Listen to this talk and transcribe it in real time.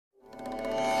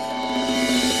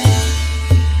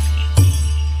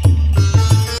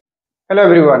Hello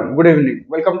everyone, good evening.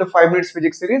 Welcome to 5 minutes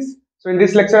physics series. So in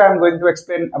this lecture I am going to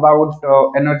explain about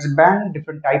energy band,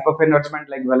 different type of energy band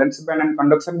like valence band and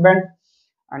conduction band,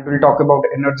 and we'll talk about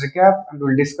energy gap, and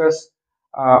we'll discuss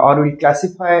or we'll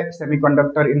classify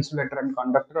semiconductor, insulator and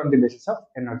conductor on the basis of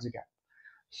energy gap.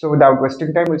 So without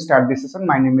wasting time, we'll start this session.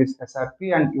 My name is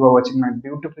SRP and you are watching my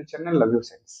beautiful channel Love You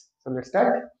Sense. So let's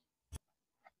start.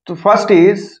 So first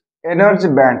is energy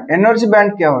band. Energy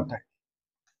band क्या होता है?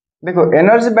 देखो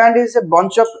energy band is a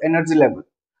bunch of energy level,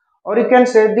 or you can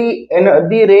say the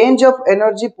range of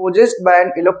energy possessed by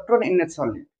an electron in a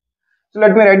solid. So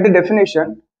let me write the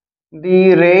definition.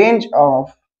 The range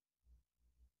of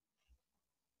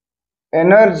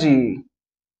energy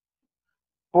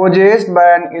possessed by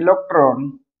an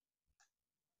electron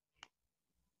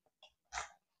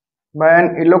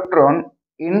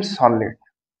in solid.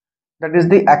 That is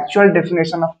the actual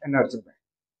definition of energy band.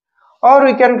 Or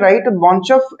we can write a bunch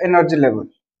of energy level.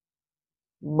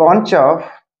 Bunch of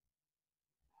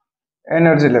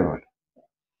energy level.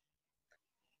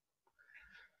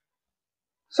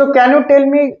 So can you tell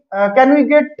me, can we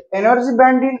get energy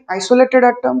band in isolated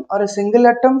atom or a single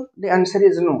atom? The answer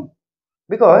is no.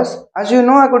 Because as you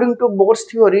know, according to Bohr's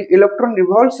theory, electron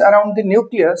revolves around the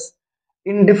nucleus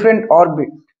in different orbit.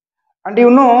 And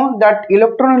you know that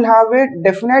electron will have a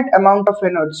definite amount of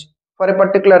energy for a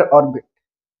particular orbit.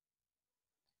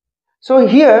 So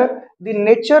here, the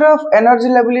nature of energy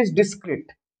level is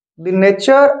discrete. The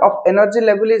nature of energy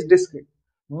level is discrete.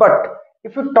 But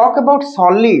if you talk about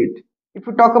solid, if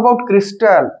you talk about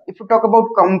crystal, if you talk about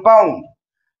compound,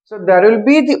 so there will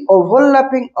be the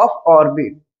overlapping of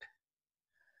orbit.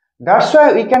 That's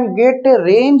why we can get a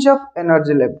range of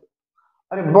energy level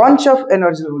or a bunch of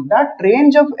energy level. That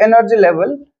range of energy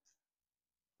level,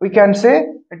 we can say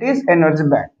it is energy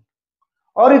band.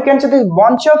 Or you can say this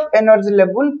bunch of energy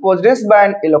level possessed by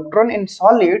an electron in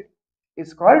solid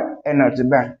is called energy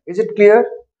band. Is it clear?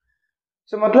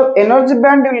 So, matlab energy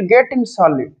band you will get in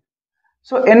solid.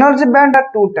 So, energy band are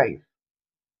two types.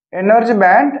 Energy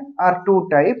band are two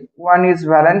types. One is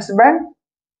valence band,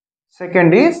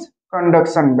 second is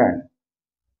conduction band.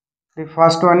 The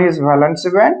first one is valence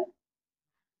band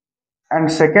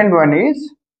and second one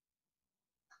is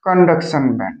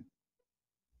conduction band.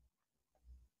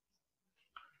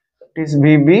 It is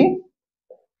VB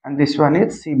and this one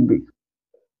is CB.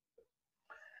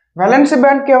 Valence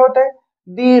band क्या होता है?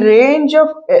 The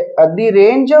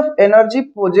range of energy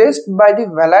possessed by the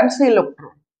valence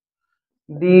electron.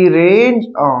 The range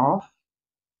of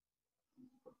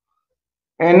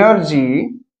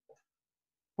energy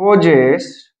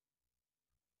possessed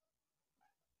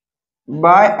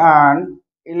by an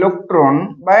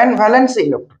electron, by an valence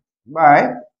electron,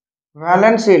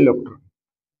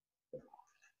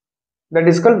 that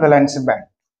is called valence band.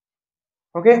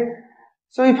 Okay,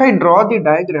 so if I draw the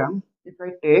diagram, if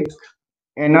I take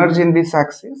energy in this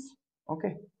axis,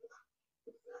 okay,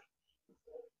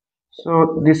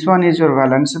 so this one is your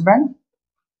valence band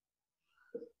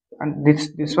and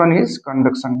this one is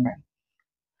conduction band,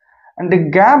 and the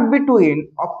gap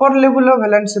between upper level of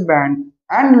valence band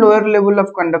and lower level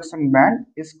of conduction band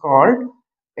is called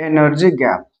energy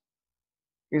gap.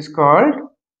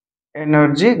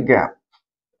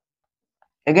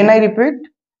 Again I repeat,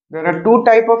 there are two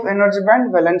type of energy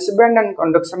band, valence band and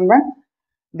conduction band.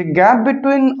 The gap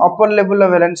between upper level of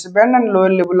valence band and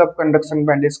lower level of conduction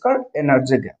band is called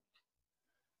energy gap.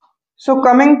 So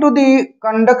coming to the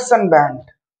conduction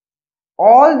band,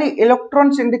 all the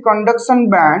electrons in the conduction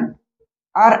band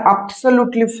are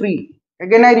absolutely free.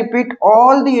 Again I repeat,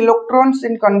 all the electrons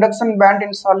in conduction band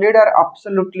in solid are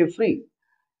absolutely free.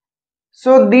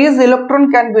 So these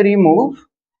electrons can be removed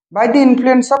by the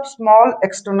influence of small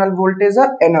external voltage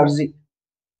or energy.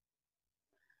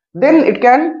 Then it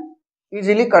can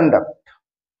easily conduct.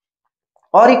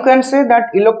 Or you can say that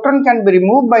electron can be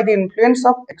removed by the influence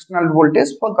of external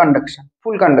voltage for conduction,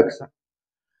 full conduction.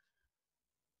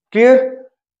 Clear?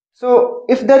 So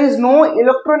if there is no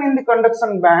electron in the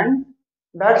conduction band,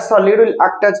 that solid will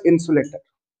act as insulator.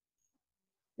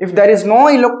 If there is no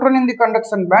electron in the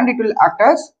conduction band, it will act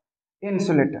as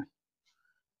insulator.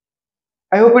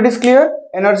 I hope it is clear.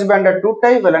 Energy band are two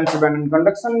types, valence band and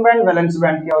conduction band. Valence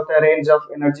band क्या होता है? Range of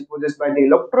energy possessed by the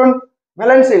electron,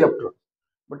 valence electron.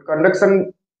 But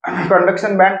conduction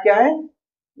band क्या है?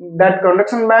 That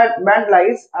conduction band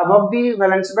lies above the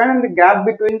valence band, and the gap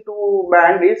between two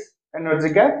band is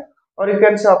energy gap, or you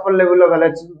can say upper level of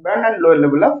valence band and lower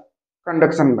level of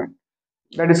conduction band.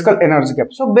 That is called energy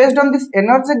gap. So based on this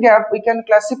energy gap, we can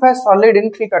classify solid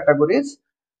in three categories: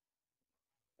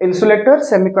 insulator,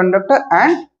 semiconductor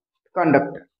and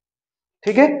conductor.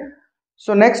 ठीक है?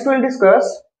 So next we'll discuss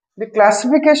the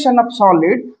classification of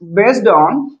solid based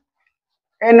on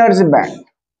energy band.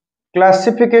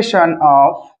 Classification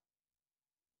of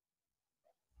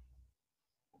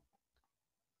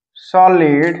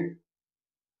solid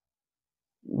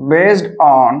based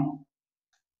on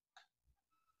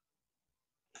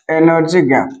energy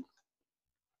gap.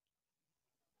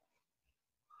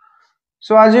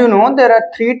 So as you know, there are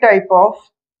three type of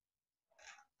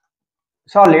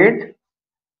solid: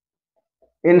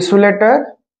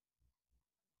 insulator,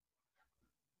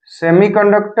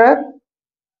 semiconductor,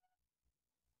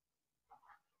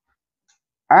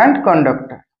 and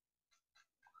conductor.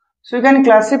 So you can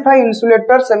classify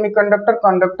insulator, semiconductor,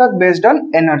 conductor based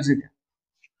on energy gap.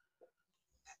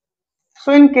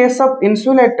 So in case of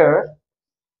insulator,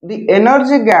 the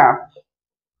energy gap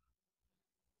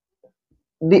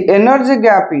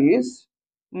is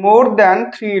more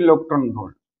than 3 electron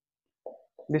volt.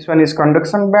 This one is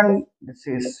conduction band, this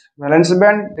is valence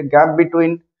band. The gap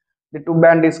between the two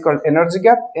band is called energy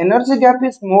gap. Energy gap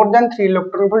is more than 3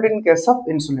 electron volt in case of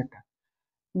insulator.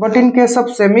 But in case of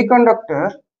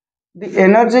semiconductor, the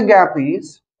energy gap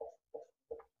is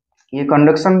ये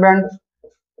conduction band,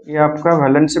 ये आपका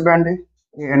valence band है,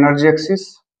 ये energy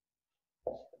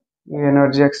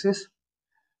axis.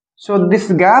 So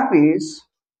this gap is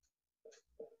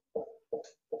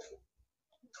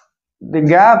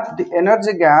the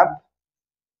energy gap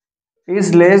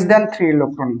is less than 3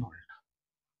 electron volt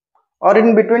or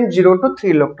in between 0 to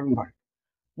 3 electron volt.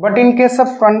 But in case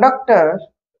of conductor,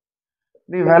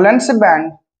 the valence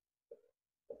band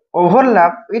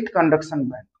overlap with conduction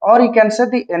band, or you can say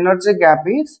the energy gap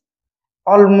is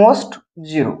almost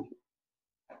 0.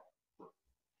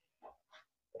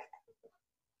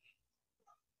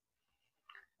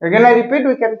 Again I repeat,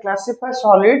 we can classify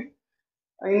solid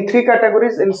in three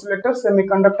categories: insulator,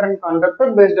 semiconductor, and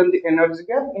conductor based on the energy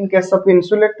gap. In case of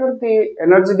insulator, the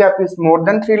energy gap is more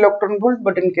than 3 electron volt,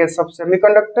 but in case of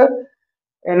semiconductor,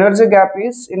 energy gap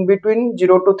is in between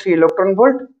 0 to 3 electron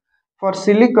volt. For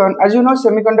silicon, as you know,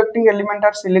 semiconducting element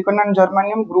are silicon and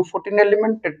germanium, group 14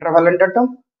 element, tetravalent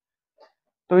atom.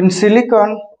 So in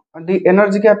silicon, the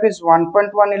energy gap is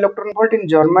 1.1 electron volt. In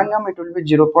germanium, it will be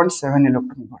 0.7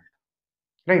 electron volt.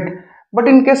 Right? But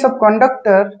in case of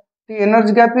conductor, the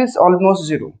energy gap is almost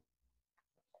 0.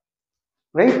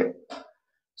 Right?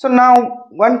 So now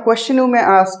one question you may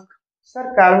ask,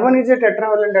 sir, carbon is a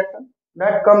tetravalent atom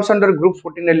that comes under group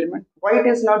 14 element. Why it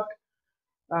is not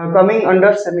coming under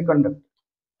semiconductor?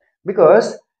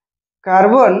 Because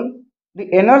carbon,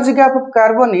 the energy gap of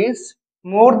carbon is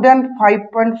more than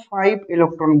 5.5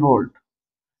 electron volt.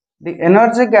 The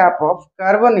energy gap of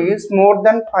carbon is more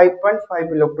than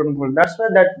 5.5 electron volt. That's why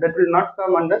that will not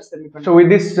come under semiconductor. So with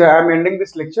this, I'm ending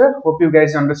this lecture. Hope you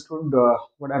guys understood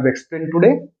what I've explained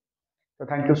today. So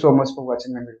thank you so much for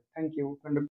watching my video. Thank you.